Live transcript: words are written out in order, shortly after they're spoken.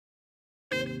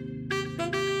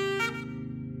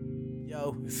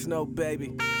Snow,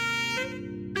 baby.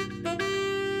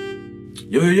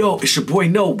 Yo, it's your boy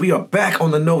No. We are back on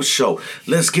the No Show.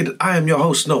 Let's get it. I am your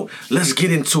host, No. Let's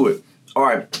get into it. All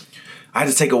right. I had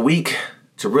to take a week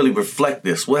to really reflect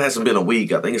this. Well, it hasn't been a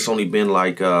week. I think it's only been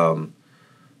like,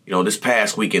 this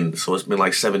past weekend. So it's been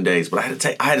like 7 days. But I had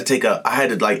to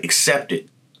accept it.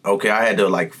 Okay. I had to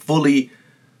like fully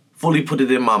put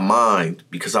it in my mind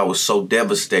because I was so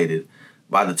devastated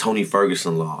by the Tony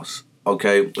Ferguson loss.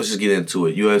 Okay. Let's just get into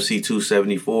it. UFC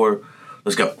 274.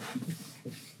 Let's go.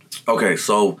 Okay,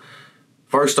 so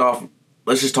first off,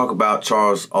 let's just talk about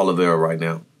Charles Oliveira right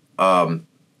now.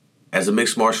 As a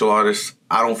mixed martial artist,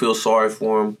 I don't feel sorry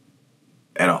for him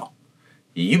at all.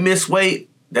 You miss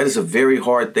weight, that is a very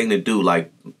hard thing to do.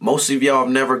 Like, most of y'all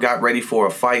have never got ready for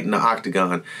a fight in the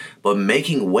octagon, but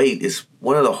making weight is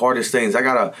one of the hardest things. I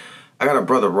got a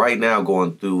brother right now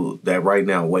going through that right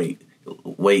now. Weight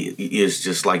is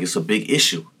just like, it's a big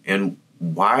issue. And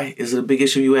why is it a big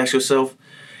issue, you ask yourself?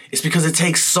 It's because it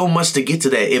takes so much to get to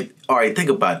that. Think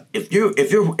about it.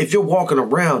 If you're walking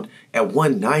around at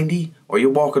 190, or you're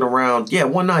walking around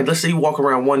 190. Let's say you walk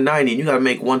around 190 and you got to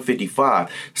make 155.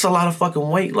 It's a lot of fucking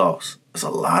weight loss. It's a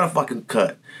lot of fucking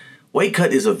cut. Weight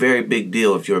cut is a very big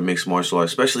deal if you're a mixed martial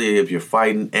artist, especially if you're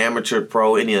fighting amateur,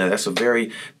 pro, any of that. That's a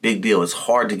very big deal. It's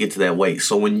hard to get to that weight.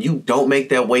 So when you don't make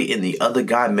that weight and the other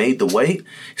guy made the weight,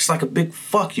 it's like a big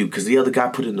fuck you because the other guy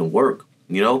put in the work.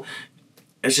 You know,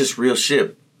 it's just real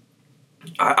shit.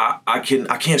 I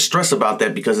can't stress about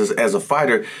that because as a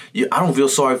fighter, I don't feel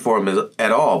sorry for him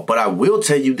at all. But I will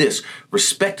tell you this: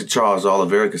 respect to Charles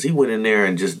Oliveira because he went in there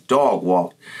and just dog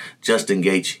walked Justin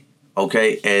Gaethje.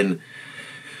 Okay, and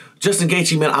Justin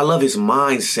Gaethje, man, I love his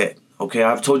mindset. Okay,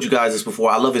 I've told you guys this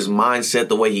before. I love his mindset,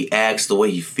 the way he acts, the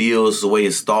way he feels, the way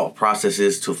his thought process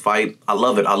is to fight. I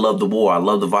love it. I love the war. I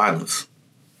love the violence.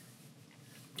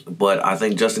 But I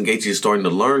think Justin Gaethje is starting to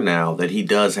learn now that he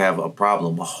does have a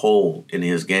problem, a hole in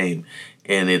his game,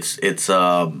 and it's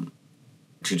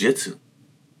jiu-jitsu.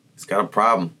 He's got a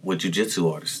problem with jiu-jitsu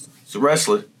artists. He's a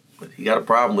wrestler, but he got a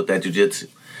problem with that jiu-jitsu.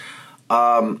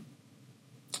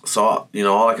 So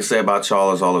all I can say about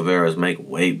Charles Oliveira is make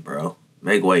weight, bro.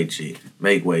 Make weight, G.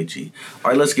 Make weight, G. All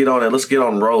right, let's get on it. Let's get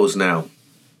on Rose now.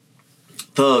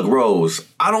 Thug Rose.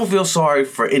 I don't feel sorry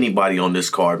for anybody on this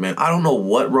card, man. I don't know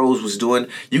what Rose was doing.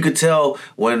 You could tell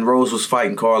when Rose was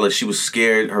fighting Carla, she was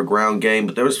scared, her ground game,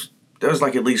 but there was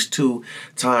like at least 2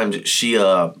 times she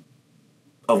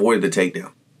avoided the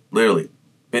takedown. Literally.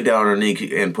 Bent down on her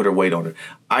knee and put her weight on her.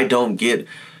 I don't get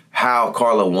how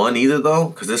Carla won either, though,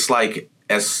 because it's like,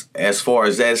 as far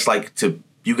as that, it's like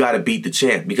you got to beat the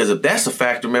champ. Because if that's a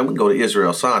factor, man, we can go to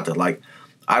Israel Santa. Like,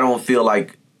 I don't feel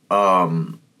like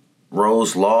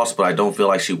Rose lost, but I don't feel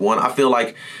like she won. I feel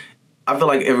like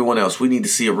everyone else, we need to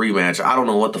see a rematch. I don't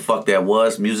know what the fuck that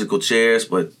was, musical chairs,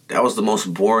 but that was the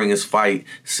most boringest fight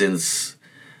since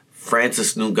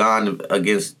Francis Ngannou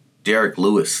against Derek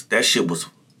Lewis. That shit was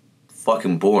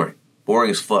fucking boring.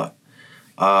 Boring as fuck.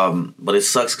 But it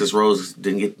sucks because Rose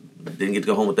didn't get to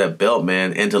go home with that belt,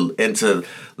 man. And to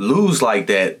lose like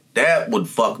that would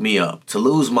fuck me up. To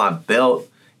lose my belt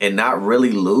and not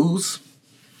really lose,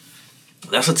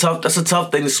 that's a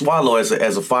tough thing to swallow as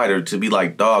a fighter, to be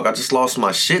like, dog, I just lost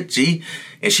my shit, G,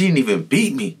 and she didn't even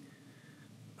beat me.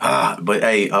 But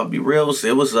hey, I'll be real.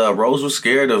 It was Rose was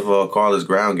scared of Carla's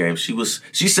ground game.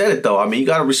 She said it though. I mean, you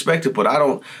gotta respect it, but I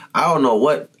don't know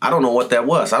what that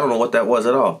was. I don't know what that was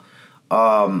at all.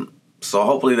 So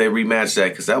hopefully they rematch that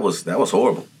because that was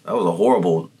horrible. That was a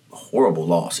horrible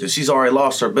loss. And she's already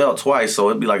lost her belt twice, so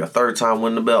it'd be like a third time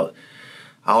winning the belt.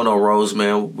 I don't know, Rose,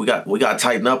 man. We got to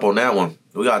tighten up on that one.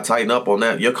 We got to tighten up on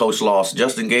that. Your coach lost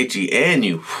Justin Gaethje and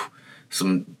you.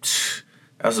 That's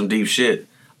some deep shit.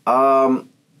 So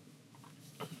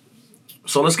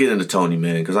let's get into Tony,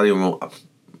 man, because I'm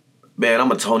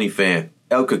a Tony fan.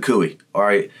 El Cucuy, all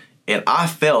right? And I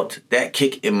felt that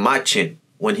kick in my chin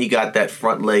when he got that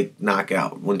front leg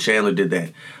knockout, when Chandler did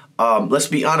that. Let's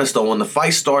be honest, though. When the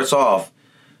fight starts off,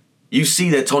 you see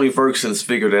that Tony Ferguson's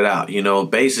figured it out.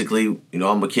 Basically, I'm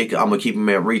gonna keep him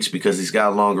at reach because he's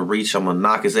got a longer reach. I'm gonna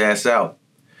knock his ass out.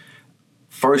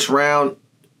 First round,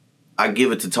 I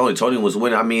give it to Tony. Tony was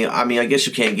winning. I mean, I guess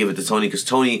you can't give it to Tony because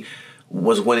Tony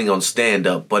was winning on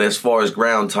stand-up. But as far as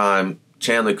ground time,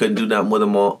 Chandler couldn't do nothing with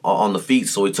him on the feet,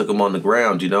 so he took him on the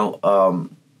ground. Beautiful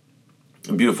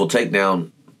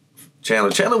takedown.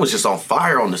 Chandler was just on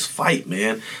fire on this fight,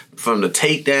 man. From the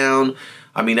takedown.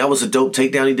 I mean, that was a dope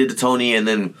takedown he did to Tony, and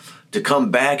then to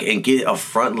come back and get a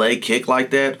front leg kick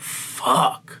like that,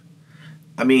 fuck.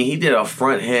 I mean, he did a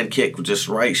front hand kick just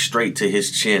right straight to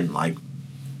his chin,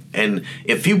 and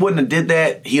if he wouldn't have did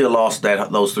that, he'd have lost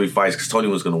those 3 fights because Tony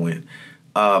was going to win.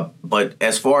 But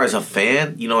as far as a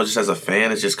fan, just as a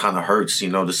fan, it just kind of hurts,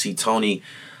 to see Tony,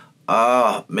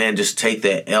 man, just take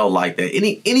that L like that.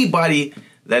 Anybody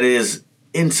that is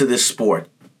into this sport,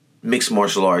 mixed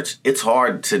martial arts, it's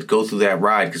hard to go through that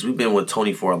ride because we've been with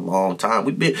Tony for a long time.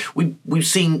 We've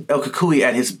seen El Cucuy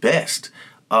at his best,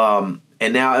 and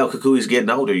now El Cucuy's getting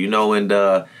older,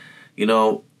 and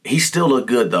he still look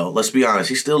good though. Let's be honest,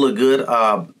 he still look good.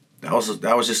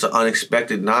 That was just an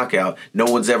unexpected knockout. No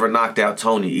one's ever knocked out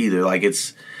Tony either. Like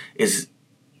it's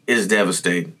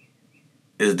devastating.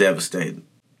 It's devastating.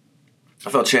 I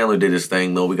felt Chandler did his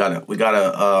thing though. We gotta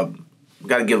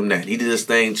give him that. He did his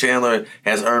thing. Chandler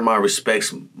has earned my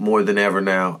respects more than ever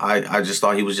now. I just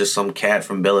thought he was just some cat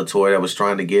from Bellator that was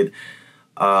trying to get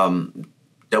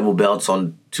double belts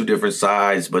on two different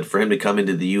sides, but for him to come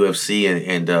into the UFC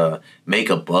and make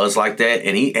a buzz like that,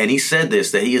 and he said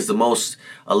this, that he is the most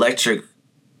electric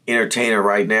entertainer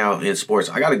right now in sports.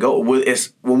 I gotta go with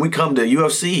it's when we come to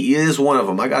UFC, he is one of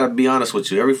them. I gotta be honest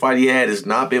with you. Every fight he had has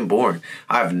not been boring.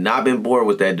 I have not been bored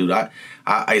with that dude.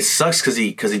 It sucks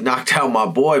because he knocked out my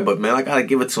boy, but man, I gotta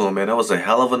give it to him, man. That was a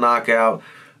hell of a knockout,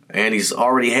 and he's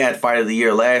already had Fight of the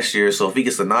Year last year. So if he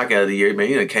gets the knockout of the year, man,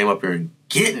 he done came up here and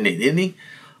getting it, didn't he?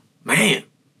 Man.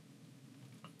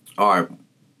 All right,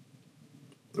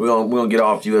 we're gonna get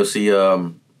off UFC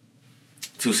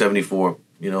 274.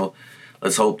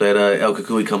 Let's hope that El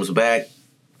Cucuy comes back.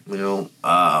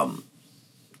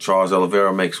 Charles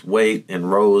Oliveira makes weight, and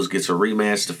Rose gets a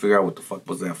rematch to figure out what the fuck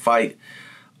was that fight.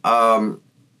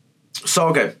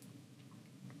 Okay,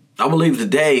 I'm gonna leave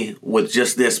today with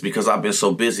just this because I've been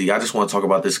so busy. I just want to talk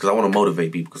about this because I want to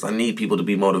motivate people, because I need people to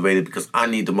be motivated, because I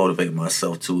need to motivate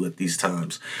myself too at these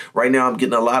times. Right now, I'm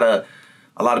getting a lot of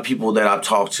people that I've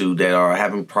talked to that are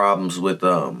having problems with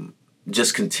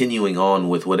just continuing on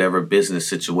with whatever business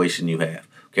situation you have.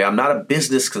 Okay, I'm not a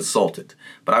business consultant,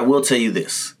 but I will tell you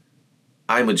this.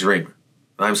 I'm a dreamer.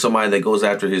 I'm somebody that goes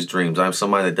after his dreams. I'm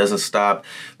somebody that doesn't stop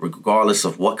regardless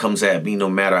of what comes at me, no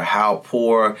matter how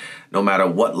poor, no matter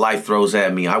what life throws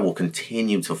at me. I will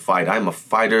continue to fight. I'm a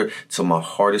fighter to my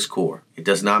hardest core. It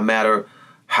does not matter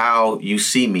how you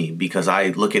see me, because I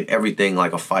look at everything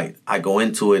like a fight. I go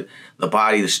into it, the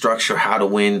body, the structure, how to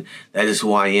win. That is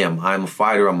who I am. I'm a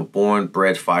fighter. I'm a born,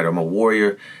 bred fighter. I'm a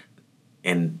warrior.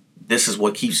 And this is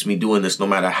what keeps me doing this, no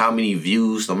matter how many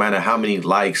views, no matter how many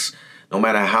likes, no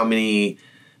matter how many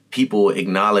people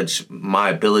acknowledge my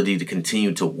ability to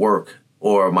continue to work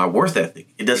or my worth ethic.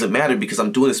 It doesn't matter, because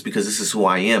I'm doing this because this is who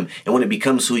I am. And when it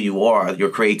becomes who you are, your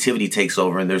creativity takes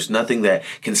over, and there's nothing that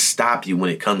can stop you when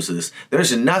it comes to this.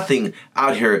 There's nothing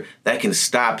out here that can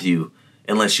stop you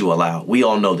unless you allow. We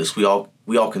all know this. We all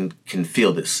can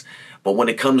feel this. But when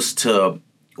it comes to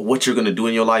what you're going to do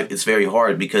in your life, it's very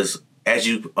hard, because as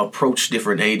you approach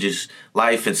different ages,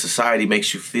 life and society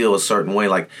makes you feel a certain way.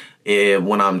 Like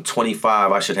when I'm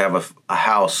 25, I should have a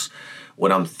house.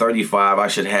 When I'm 35, I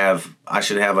should have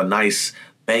a nice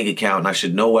bank account, and I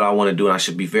should know what I want to do, and I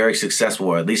should be very successful,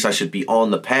 or at least I should be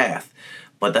on the path.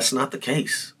 But that's not the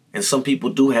case. And some people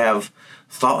do have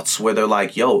thoughts where they're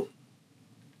like, yo,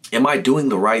 am I doing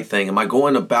the right thing? Am I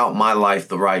going about my life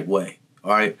the right way?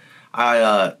 All right.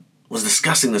 I was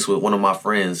discussing this with one of my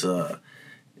friends,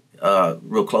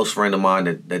 real close friend of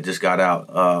mine that just got out.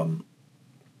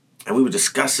 And we were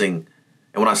discussing,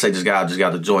 and when I say just got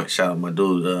the joint, shout out my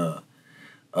dude,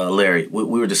 Larry. We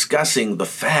were discussing the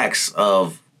facts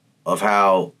of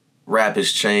how rap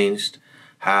has changed,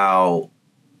 how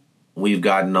we've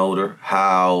gotten older,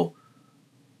 how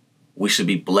we should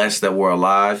be blessed that we're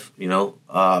alive. A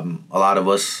lot of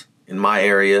us in my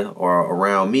area or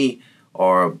around me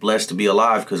are blessed to be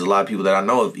alive, because a lot of people that I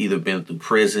know have either been through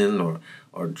prison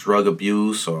or drug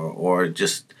abuse or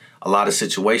just a lot of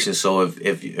situations. So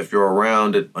if you're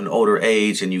around at an older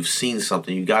age and you've seen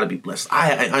something, you got to be blessed.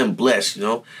 I'm blessed.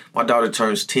 My daughter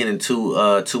turns 10 in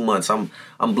 2 months. I'm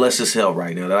blessed as hell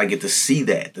right now that I get to see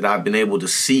that I've been able to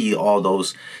see all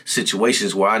those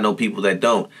situations where I know people that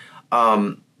don't.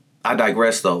 I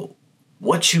digress though.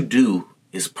 What you do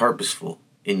is purposeful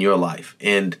in your life,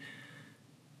 and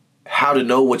how to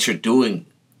know what you're doing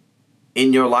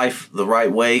in your life the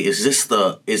right way. Is this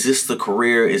the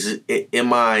career?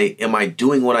 Am I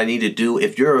doing what I need to do?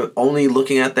 If you're only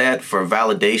looking at that for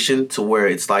validation, to where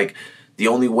it's like the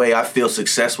only way I feel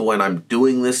successful when I'm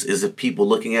doing this is if people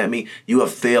looking at me, you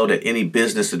have failed at any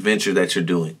business adventure that you're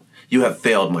doing. You have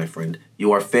failed, my friend.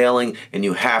 You are failing, and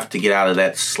you have to get out of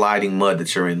that sliding mud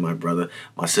that you're in, my brother,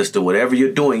 my sister. Whatever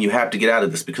you're doing, you have to get out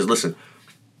of this, because listen,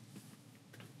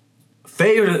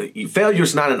 failure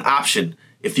is not an option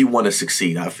if you want to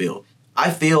succeed. I feel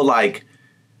like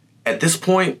at this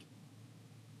point,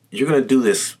 you're going to do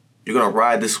this. You're going to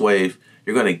ride this wave.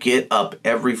 You're going to get up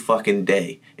every fucking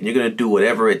day and you're going to do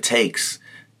whatever it takes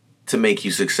to make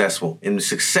you successful. And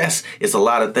success is a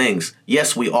lot of things.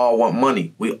 Yes, we all want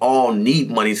money. We all need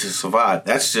money to survive.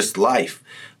 That's just life.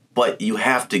 But you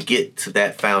have to get to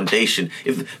that foundation.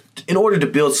 In order to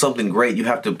build something great, you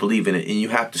have to believe in it and you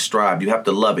have to strive. You have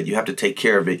to love it. You have to take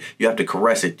care of it. You have to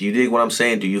caress it. Do you dig what I'm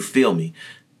saying? Do you feel me?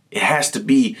 It has to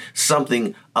be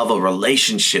something of a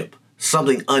relationship,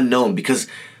 something unknown, because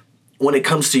when it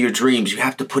comes to your dreams, you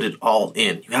have to put it all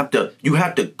in. You have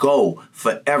to go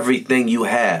for everything you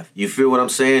have. You feel what I'm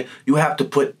saying? You have to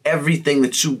put everything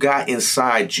that you got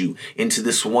inside you into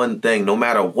this one thing. No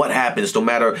matter what happens, no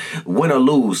matter win or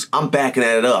lose, I'm backing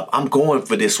it up. I'm going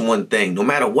for this one thing. No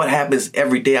matter what happens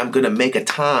every day, I'm going to make a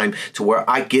time to where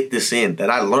I get this in,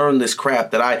 that I learn this craft,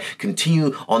 that I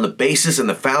continue on the basis and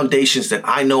the foundations that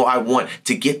I know I want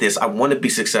to get this. I want to be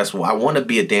successful. I want to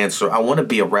be a dancer. I want to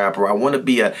be a rapper. I want to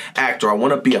be an actor. I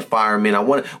want to be a fireman. I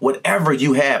want whatever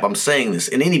you have. I'm saying this.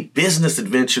 In any business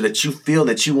adventure that you feel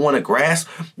that you want to grasp,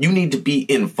 you need to be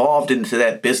involved into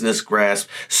that business grasp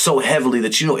so heavily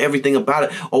that you know everything about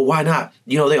it. Or why not?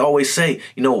 You know, they always say,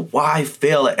 you know, why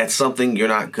fail at something you're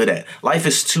not good at? Life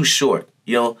is too short,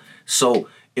 you know? So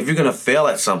if you're going to fail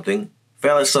at something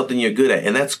you're good at.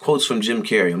 And that's quotes from Jim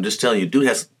Carrey. I'm just telling you, dude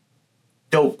has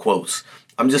dope quotes.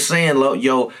 I'm just saying,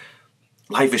 yo,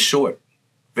 life is short.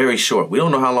 Very short. We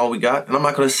don't know how long we got. And I'm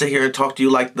not going to sit here and talk to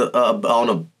you like on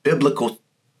a biblical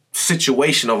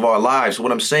situation of our lives.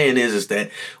 What I'm saying is that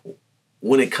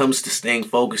when it comes to staying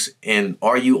focused and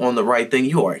are you on the right thing,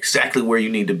 you are exactly where you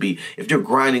need to be. If you're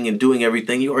grinding and doing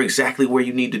everything, you are exactly where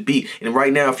you need to be. And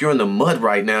right now, if you're in the mud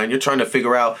right now and you're trying to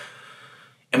figure out,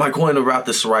 am I going to route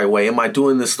this the right way? Am I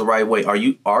doing this the right way? Are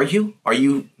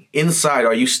you inside,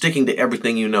 are you sticking to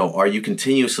everything you know? Are you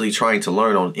continuously trying to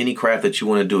learn on any craft that you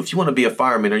want to do? If you want to be a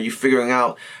fireman, are you figuring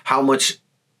out how much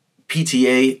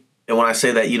PTA, and when I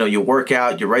say that, you know, your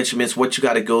workout, your regiments, what you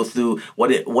got to go through,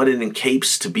 what it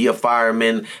encapes to be a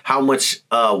fireman, how much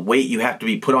weight you have to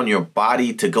be put on your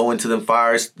body to go into them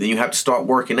fires. Then you have to start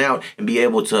working out and be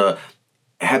able to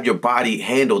have your body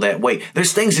handle that weight.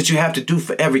 There's things that you have to do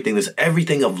for everything. There's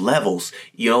everything of levels.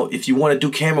 You know, if you want to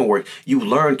do camera work, you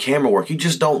learn camera work. You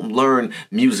just don't learn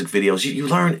music videos. You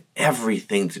learn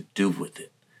everything to do with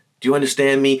it. Do you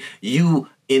understand me? You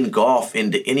engulf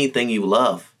into anything you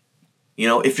love. You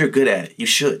know, if you're good at it, you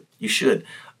should.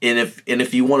 And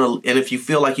if you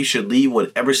feel like you should leave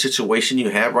whatever situation you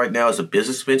have right now as a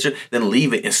business venture, then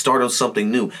leave it and start on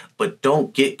something new. But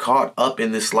don't get caught up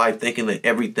in this life thinking that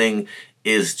everything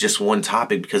is just one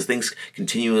topic, because things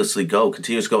continuously go.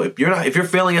 If you're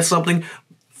failing at something,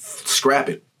 scrap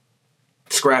it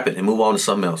and move on to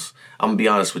something else. I'm gonna be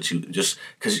honest with you, just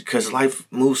because life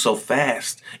moves so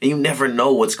fast and you never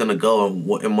know what's gonna go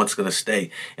and what's gonna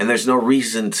stay. And there's no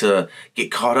reason to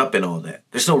get caught up in all that.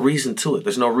 There's no reason to it.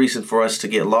 There's no reason for us to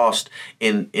get lost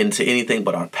into anything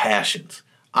but our passions.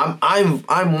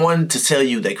 I'm one to tell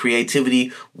you that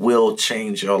creativity will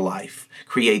change your life.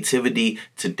 Creativity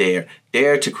to dare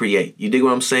to create. You dig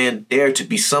what I'm saying? Dare to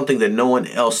be something that no one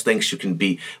else thinks you can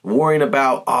be. Worrying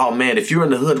about, oh man, if you're in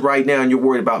the hood right now and you're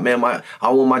worried about, man, I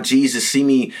want my G's to see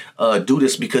me do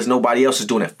this because nobody else is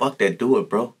doing it. Fuck that. Do it,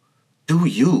 bro. Do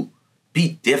you.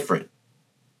 Be different.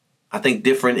 I think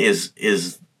different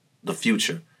is the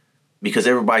future, because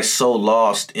everybody's so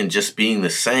lost in just being the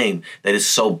same that it's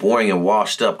so boring and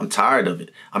washed up. I'm tired of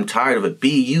it.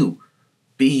 Be you.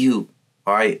 Be you.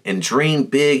 All right. And dream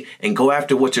big and go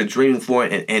after what you're dreaming for.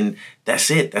 And that's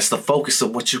it. That's the focus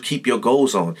of what you keep your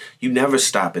goals on. You never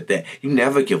stop at that. You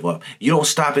never give up. You don't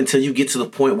stop until you get to the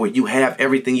point where you have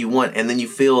everything you want. And then you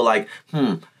feel like,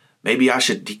 maybe I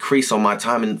should decrease on my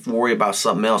time and worry about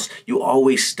something else. You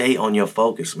always stay on your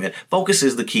focus, man. Focus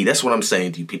is the key. That's what I'm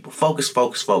saying to you people. Focus,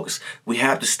 focus, focus. We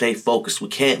have to stay focused. We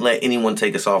can't let anyone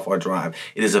take us off our drive.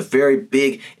 It is a very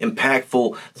big,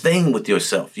 impactful thing with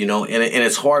yourself, you know, and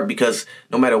it's hard because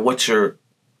no matter what you're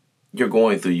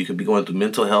going through, you could be going through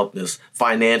mental healthness,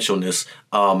 financialness,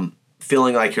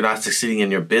 feeling like you're not succeeding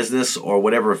in your business or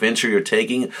whatever venture you're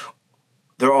taking.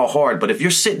 They're all hard. But if you're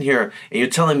sitting here and you're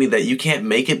telling me that you can't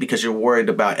make it because you're worried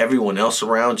about everyone else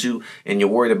around you, and you're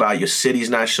worried about your city's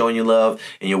not showing you love,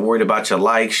 and you're worried about your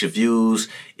likes, your views,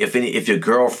 if your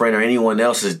girlfriend or anyone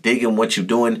else is digging what you're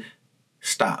doing,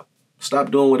 stop. Stop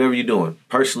doing whatever you're doing.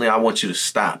 Personally, I want you to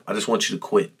stop. I just want you to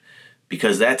quit,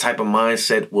 because that type of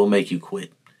mindset will make you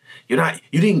quit. You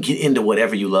didn't get into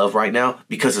whatever you love right now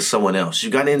because of someone else. You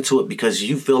got into it because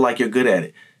you feel like you're good at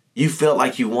it. You felt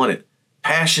like you want it.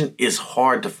 Passion is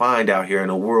hard to find out here in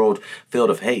a world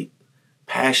filled of hate.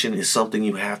 Passion is something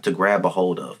you have to grab a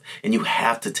hold of, and you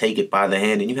have to take it by the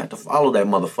hand, and you have to follow that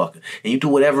motherfucker, and you do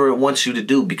whatever it wants you to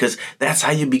do, because that's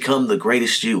how you become the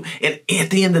greatest you. And at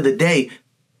the end of the day,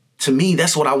 to me,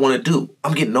 that's what I want to do.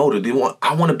 I'm getting older.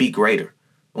 I want to be greater.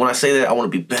 When I say that, I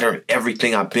want to be better at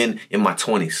everything I've been in my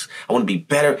 20s. I want to be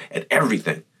better at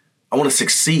everything. I want to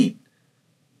succeed.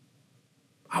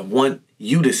 I want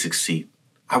you to succeed.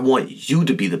 I want you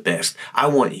to be the best. I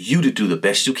want you to do the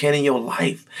best you can in your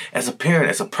life. As a parent,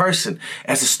 as a person,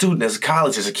 as a student, as a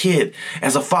college, as a kid,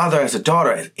 as a father, as a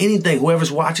daughter, as anything, whoever's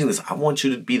watching this, I want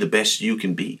you to be the best you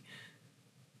can be.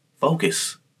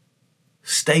 Focus.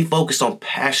 Stay focused on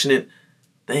passionate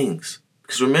things.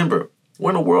 Because remember, we're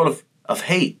in a world of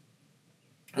hate.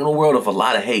 We're in a world of a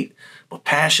lot of hate. But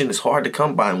passion is hard to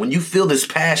come by. And when you feel this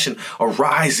passion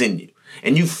arise in you,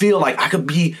 and you feel like I could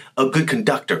be a good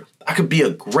conductor, I could be a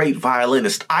great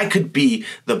violinist, I could be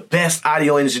the best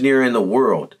audio engineer in the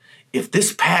world. If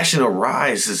this passion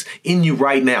arises in you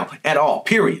right now, at all,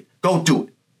 period, go do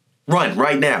it. Run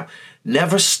right now.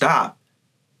 Never stop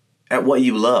at what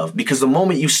you love. Because the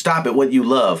moment you stop at what you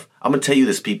love, I'm going to tell you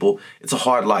this, people, it's a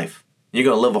hard life. You're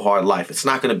going to live a hard life. It's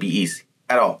not going to be easy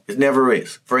at all. It never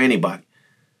is for anybody.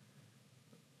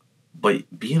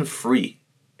 But being free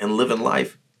and living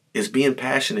life is being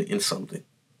passionate in something.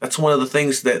 That's one of the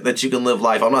things that you can live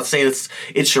life. I'm not saying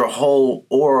it's your whole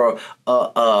aura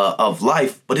of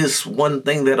life, but it's one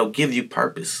thing that'll give you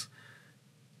purpose.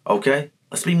 Okay?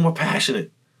 Let's be more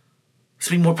passionate. Let's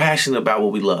be more passionate about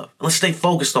what we love. Let's stay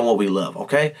focused on what we love,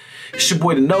 okay? It's your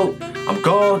boy, The Note. I'm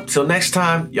gone. Till next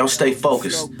time, y'all stay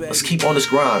focused. Let's keep on this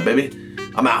grind, baby.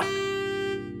 I'm out.